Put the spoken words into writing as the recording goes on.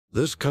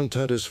This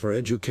content is for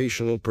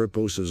educational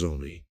purposes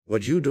only.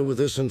 What you do with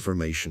this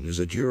information is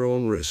at your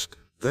own risk.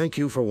 Thank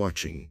you for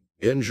watching.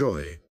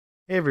 Enjoy.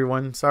 Hey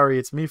everyone, sorry,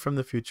 it's me from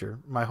the future.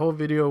 My whole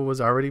video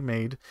was already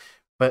made,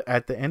 but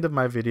at the end of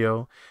my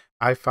video,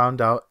 I found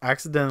out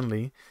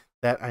accidentally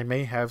that I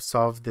may have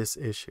solved this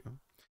issue.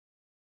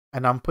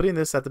 And I'm putting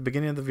this at the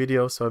beginning of the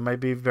video, so it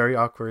might be very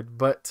awkward,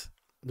 but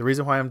the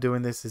reason why I'm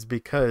doing this is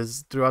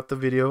because throughout the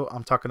video,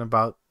 I'm talking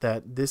about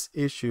that this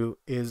issue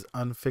is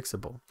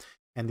unfixable.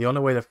 And the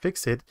only way to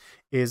fix it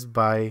is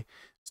by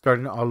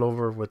starting all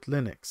over with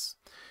Linux.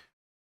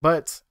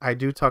 But I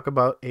do talk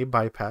about a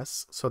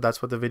bypass, so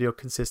that's what the video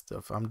consists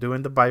of. I'm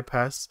doing the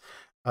bypass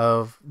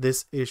of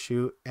this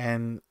issue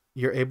and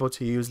you're able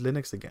to use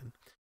Linux again.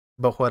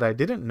 But what I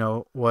didn't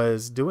know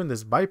was doing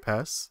this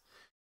bypass,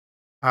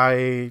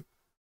 I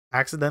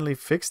accidentally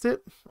fixed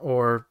it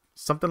or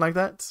something like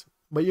that,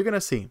 but you're gonna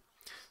see.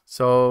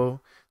 So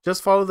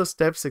just follow the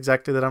steps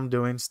exactly that I'm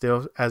doing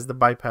still as the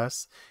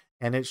bypass,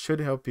 and it should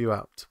help you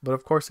out. But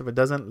of course, if it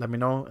doesn't, let me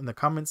know in the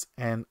comments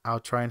and I'll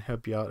try and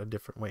help you out a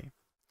different way.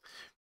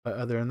 But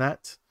other than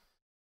that,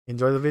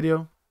 enjoy the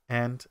video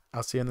and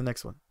I'll see you in the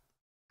next one.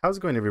 How's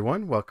it going,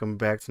 everyone? Welcome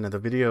back to another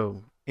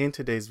video. In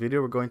today's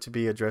video, we're going to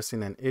be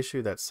addressing an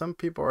issue that some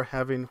people are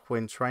having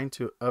when trying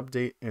to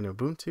update in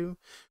Ubuntu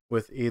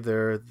with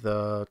either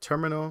the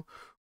terminal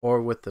or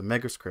with the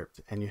megascript,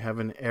 and you have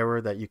an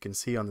error that you can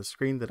see on the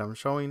screen that I'm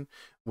showing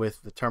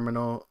with the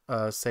terminal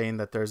saying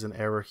that there's an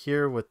error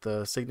here with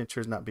the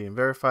signatures not being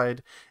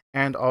verified,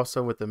 and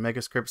also with the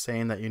megascript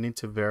saying that you need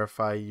to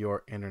verify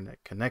your internet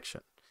connection.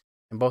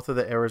 And both of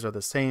the errors are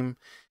the same,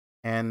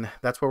 and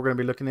that's what we're going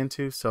to be looking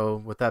into. So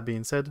with that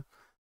being said,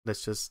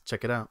 let's just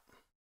check it out.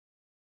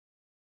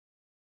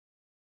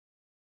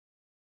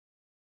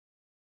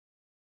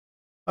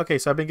 Okay,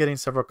 so I've been getting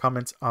several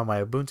comments on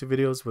my Ubuntu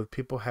videos with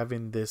people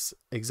having this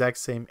exact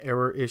same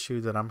error issue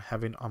that I'm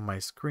having on my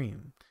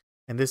screen.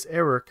 And this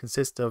error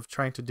consists of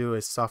trying to do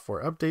a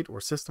software update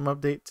or system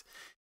update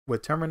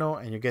with terminal,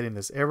 and you're getting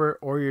this error,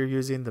 or you're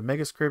using the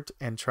megascript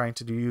and trying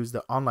to use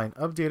the online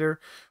updater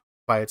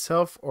by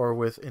itself or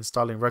with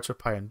installing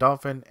RetroPie and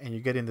Dolphin, and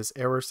you're getting this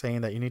error saying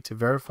that you need to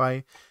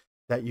verify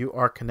that you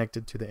are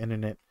connected to the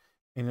internet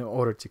in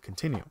order to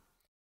continue.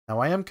 Now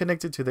I am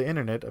connected to the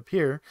internet up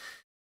here,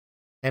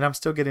 and I'm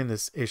still getting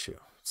this issue.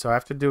 So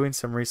after doing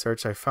some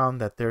research, I found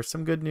that there's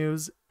some good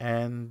news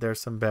and there's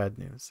some bad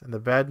news. And the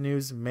bad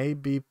news may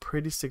be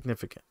pretty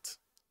significant.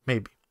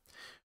 Maybe.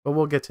 But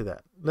we'll get to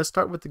that. Let's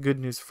start with the good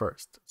news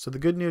first. So the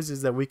good news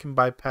is that we can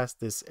bypass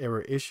this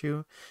error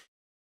issue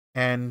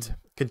and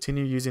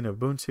continue using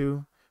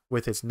Ubuntu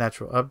with its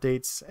natural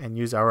updates and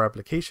use our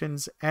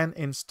applications and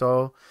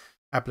install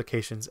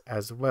applications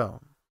as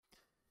well.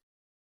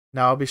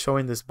 Now I'll be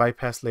showing this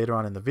bypass later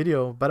on in the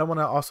video, but I want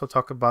to also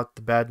talk about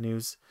the bad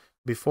news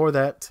before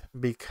that,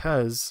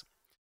 because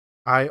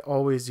I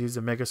always use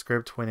a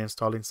megascript when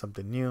installing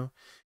something new,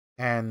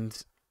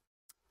 and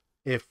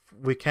if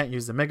we can't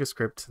use the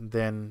megascript,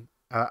 then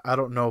I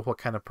don't know what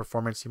kind of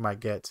performance you might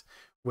get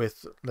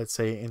with, let's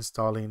say,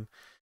 installing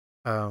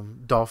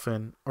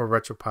Dolphin or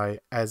RetroPie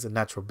as a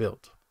natural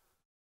build.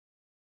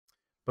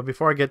 But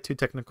before I get too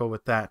technical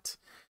with that,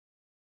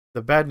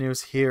 the bad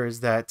news here is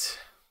that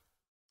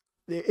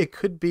it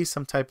could be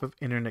some type of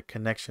internet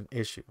connection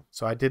issue.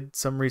 So I did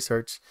some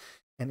research,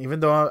 and even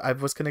though I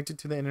was connected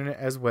to the internet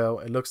as well,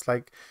 it looks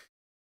like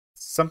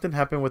something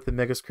happened with the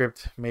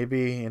megascript.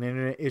 Maybe an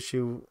internet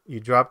issue.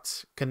 You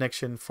dropped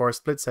connection for a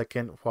split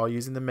second while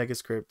using the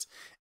megascript,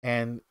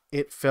 and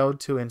it failed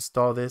to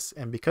install this.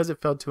 And because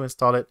it failed to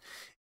install it,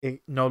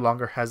 it no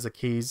longer has the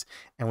keys,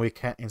 and we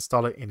can't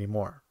install it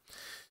anymore.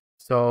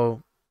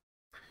 So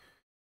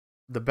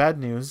the bad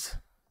news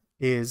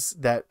is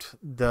that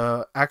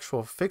the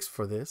actual fix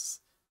for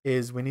this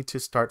is we need to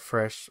start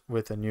fresh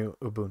with a new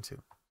Ubuntu.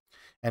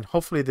 And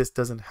hopefully this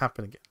doesn't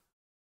happen again.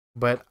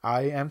 But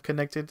I am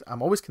connected.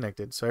 I'm always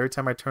connected. So every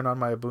time I turn on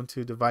my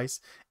Ubuntu device,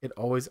 it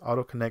always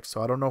auto connects.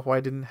 So I don't know why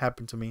it didn't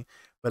happen to me,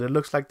 but it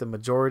looks like the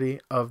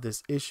majority of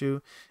this issue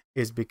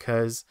is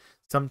because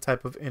some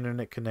type of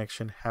internet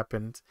connection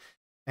happened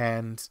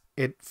and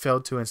it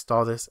failed to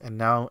install this, and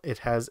now it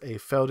has a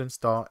failed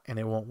install and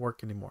it won't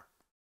work anymore.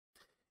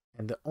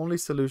 And the only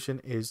solution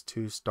is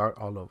to start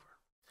all over.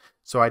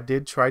 So I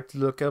did try to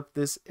look up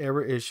this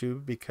error issue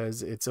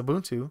because it's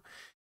Ubuntu,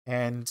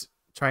 and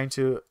trying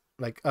to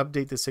like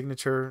update the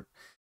signature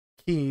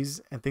keys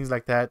and things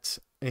like that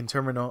in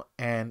terminal,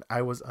 and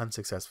I was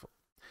unsuccessful.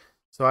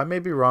 So I may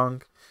be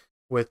wrong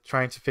with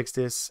trying to fix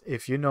this.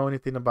 If you know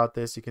anything about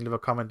this, you can leave a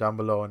comment down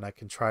below and I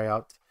can try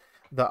out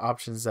the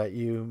options that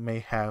you may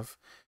have.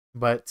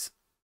 But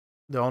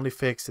the only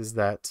fix is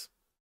that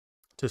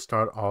to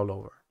start all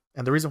over.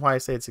 And the reason why I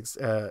say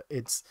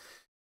it's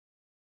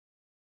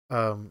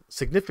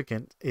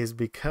significant is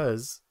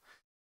because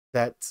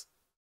that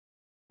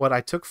what I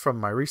took from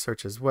my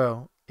research as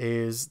well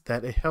is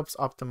that it helps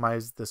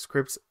optimize the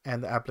scripts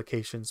and the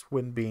applications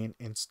when being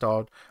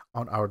installed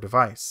on our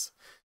device.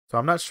 So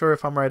I'm not sure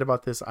if I'm right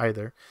about this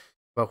either,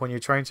 but when you're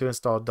trying to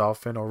install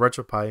Dolphin or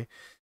RetroPie,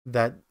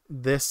 that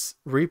this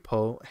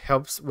repo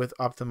helps with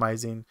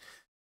optimizing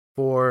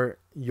for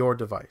your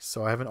device.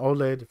 So I have an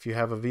OLED. If you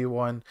have a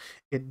V1,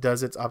 it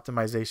does its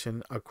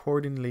optimization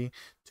accordingly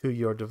to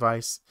your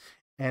device.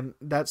 And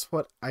that's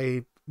what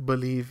I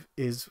believe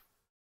is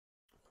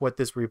what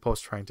this repo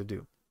is trying to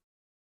do.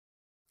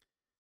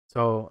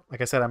 So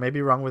like I said, I may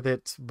be wrong with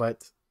it,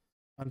 but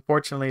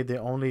unfortunately the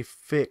only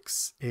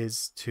fix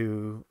is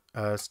to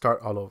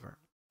start all over.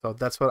 So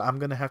that's what I'm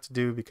gonna have to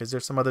do, because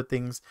there's some other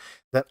things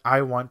that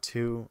I want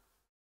to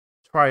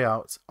try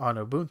out on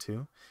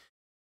Ubuntu,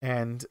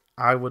 and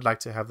I would like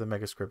to have the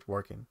megascript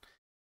working.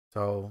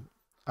 So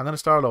I'm gonna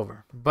start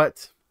over,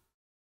 but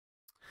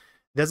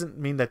it doesn't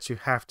mean that you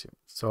have to.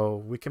 So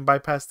we can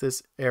bypass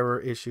this error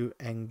issue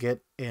and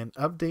get an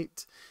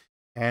update.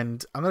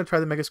 And I'm gonna try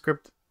the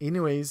megascript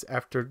anyways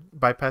after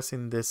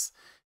bypassing this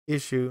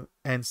issue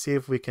and see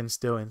if we can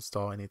still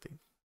install anything.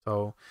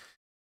 So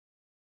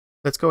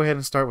let's go ahead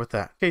and start with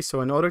that. Okay,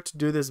 so in order to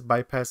do this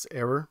bypass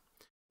error,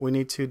 we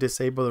need to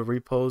disable the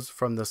repos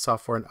from the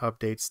software and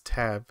updates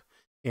tab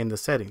in the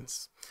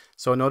settings.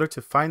 So in order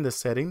to find the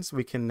settings,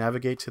 we can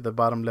navigate to the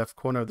bottom left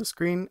corner of the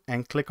screen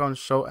and click on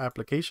show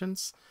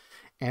applications.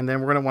 And then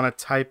we're going to want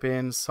to type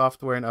in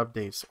software and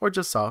updates, or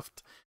just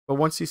soft. But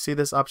once you see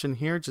this option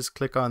here, just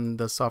click on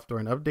the software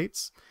and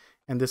updates,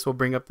 and this will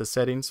bring up the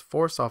settings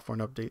for software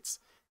and updates,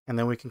 and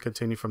then we can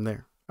continue from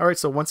there. All right,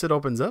 so once it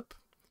opens up,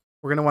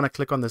 we're going to want to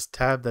click on this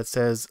tab that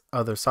says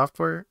other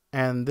software,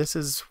 and this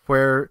is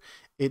where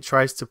it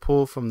tries to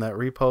pull from that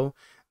repo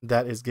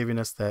that is giving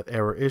us that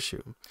error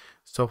issue.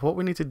 So what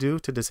we need to do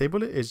to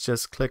disable it is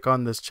just click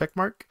on this check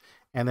mark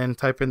and then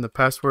type in the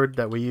password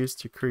that we use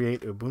to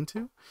create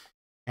Ubuntu,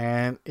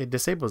 and it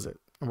disables it.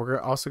 And we're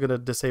also going to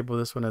disable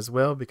this one as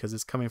well because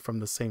it's coming from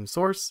the same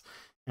source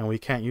and we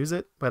can't use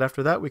it. But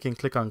after that, we can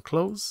click on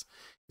close.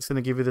 It's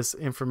going to give you this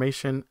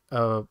information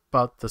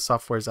about the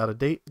software is out of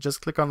date.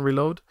 Just click on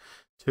reload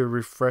to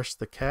refresh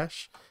the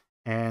cache,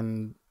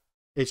 and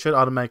it should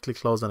automatically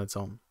close on its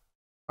own.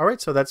 All right,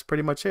 so that's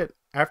pretty much it.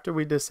 After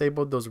we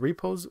disabled those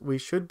repos, we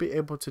should be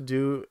able to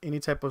do any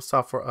type of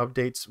software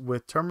updates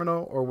with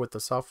Terminal or with the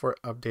Software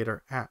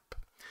Updater app.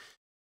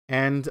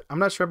 And I'm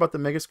not sure about the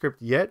megascript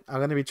yet. I'm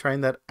going to be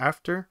trying that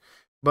after.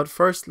 But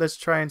first, let's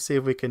try and see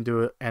if we can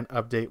do an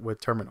update with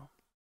Terminal.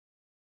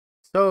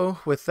 So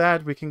with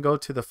that, we can go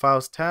to the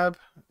Files tab,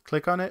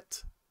 click on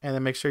it, and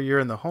then make sure you're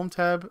in the Home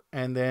tab.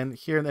 And then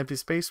here in the empty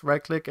space,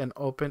 right click and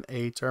open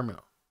a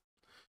terminal.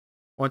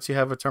 Once you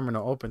have a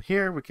terminal open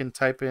here, we can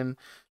type in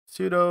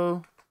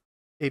sudo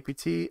apt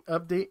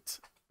update.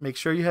 Make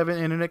sure you have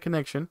an internet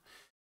connection,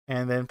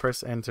 and then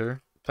press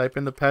enter. Type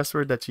in the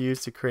password that you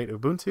use to create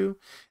Ubuntu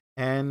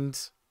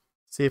and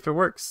see if it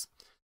works.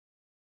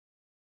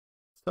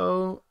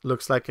 So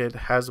looks like it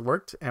has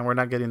worked, and we're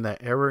not getting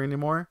that error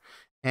anymore.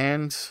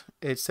 And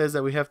it says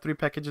that we have 3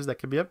 packages that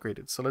can be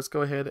upgraded. So let's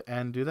go ahead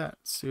and do that.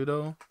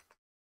 Sudo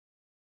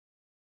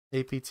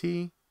apt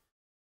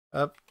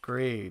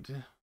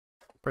upgrade.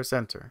 Press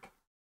enter.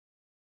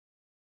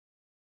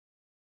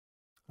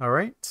 All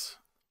right.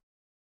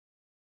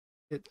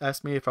 It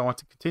asked me if I want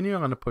to continue. I'm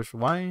going to push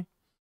Y.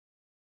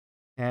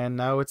 And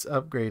now it's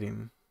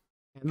upgrading.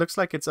 It looks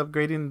like it's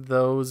upgrading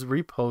those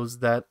repos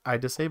that I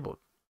disabled.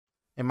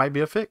 It might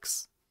be a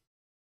fix.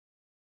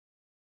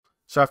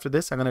 So after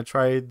this, I'm going to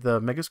try the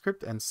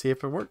megascript and see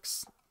if it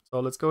works. So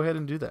let's go ahead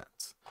and do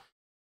that.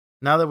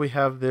 Now that we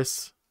have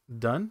this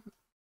done,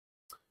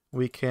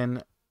 we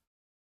can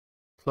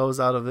close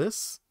out of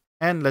this.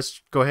 And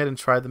let's go ahead and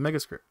try the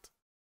megascript.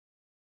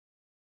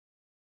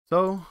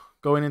 So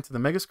going into the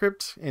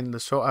megascript in the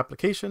show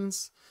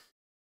applications,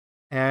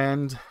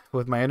 and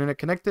with my internet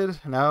connected,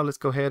 now let's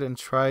go ahead and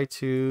try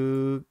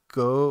to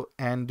go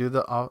and do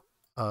the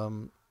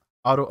auto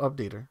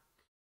updater.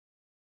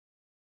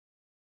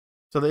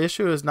 So the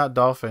issue is not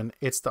Dolphin,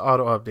 it's the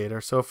auto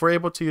updater. So if we're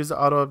able to use the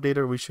auto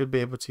updater, we should be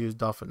able to use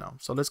Dolphin now.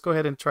 So let's go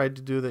ahead and try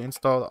to do the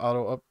install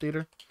auto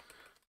updater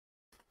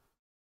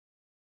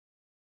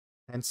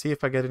and see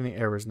if I get any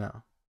errors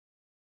now.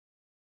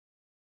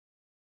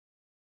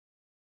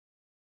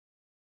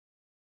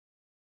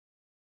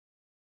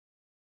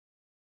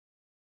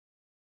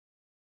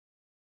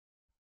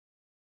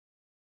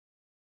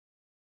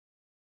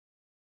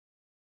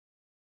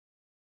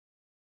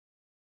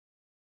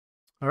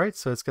 All right,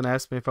 so it's going to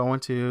ask me if I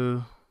want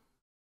to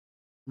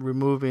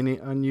remove any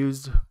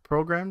unused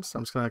programs.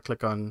 I'm just going to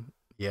click on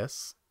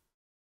yes.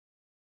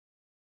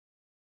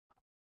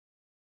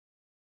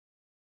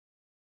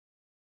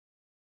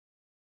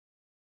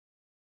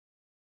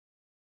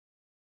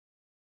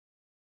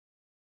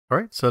 All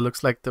right, so it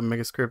looks like the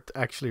megascript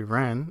actually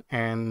ran,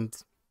 and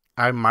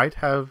I might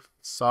have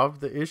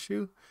solved the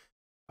issue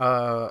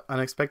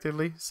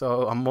unexpectedly.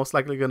 So I'm most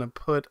likely going to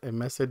put a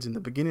message in the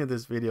beginning of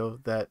this video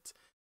that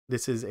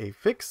this is a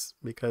fix,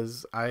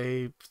 because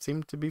I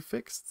seem to be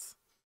fixed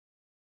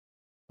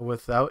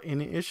without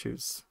any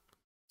issues.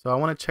 So I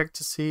want to check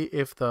to see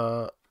if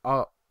the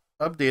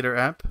updater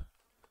app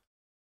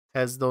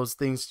has those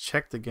things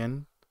checked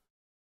again.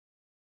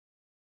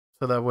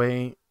 So that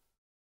way,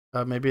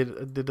 maybe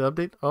it did the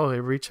update. Oh, it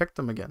rechecked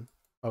them again.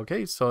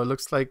 Okay, so it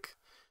looks like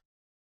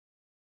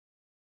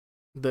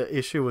the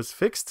issue was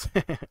fixed.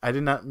 I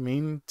did not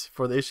mean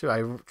for the issue.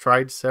 I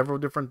tried several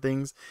different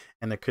things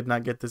and I could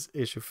not get this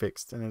issue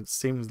fixed. And it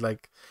seems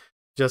like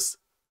just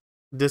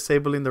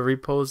disabling the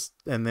repos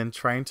and then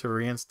trying to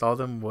reinstall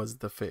them was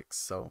the fix.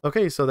 So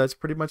okay, so that's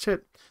pretty much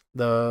it.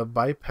 The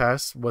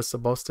bypass was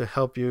supposed to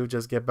help you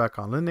just get back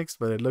on Linux,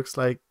 but it looks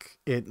like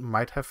it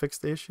might have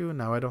fixed the issue.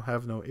 Now I don't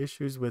have no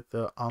issues with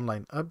the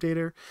online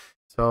updater.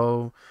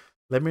 So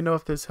let me know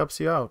if this helps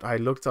you out. I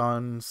looked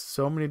on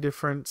so many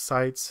different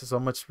sites, so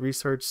much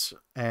research,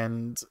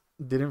 and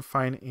didn't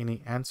find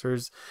any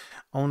answers,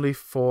 only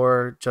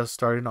for just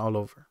starting all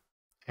over.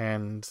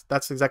 And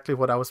that's exactly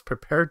what I was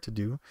prepared to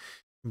do,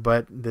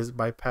 but this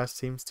bypass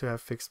seems to have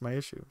fixed my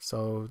issue.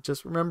 So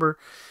just remember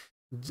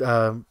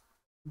to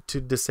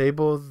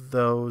disable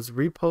those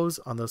repos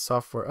on the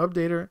software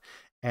updater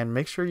and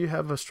make sure you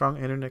have a strong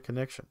internet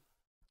connection.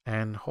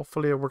 And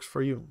hopefully it works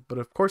for you. But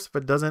of course, if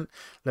it doesn't,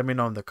 let me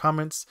know in the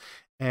comments.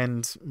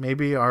 And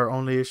maybe our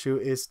only issue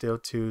is still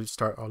to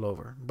start all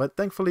over. But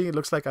thankfully, it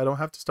looks like I don't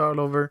have to start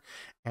all over,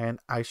 and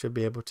I should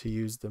be able to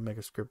use the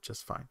Megascript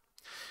just fine.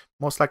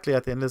 Most likely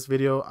at the end of this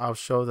video, I'll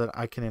show that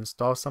I can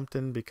install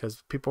something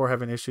because people are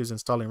having issues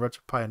installing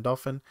RetroPie and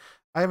Dolphin.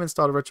 I haven't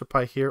installed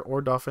RetroPie here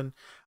or Dolphin.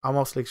 I'll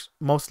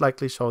most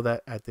likely show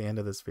that at the end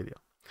of this video.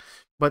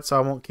 But so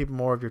I won't keep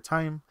more of your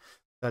time.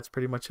 That's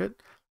pretty much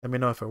it. Let me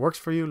know if it works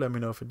for you. Let me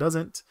know if it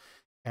doesn't.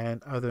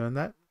 And other than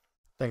that,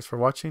 thanks for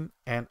watching,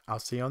 and I'll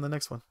see you on the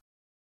next one.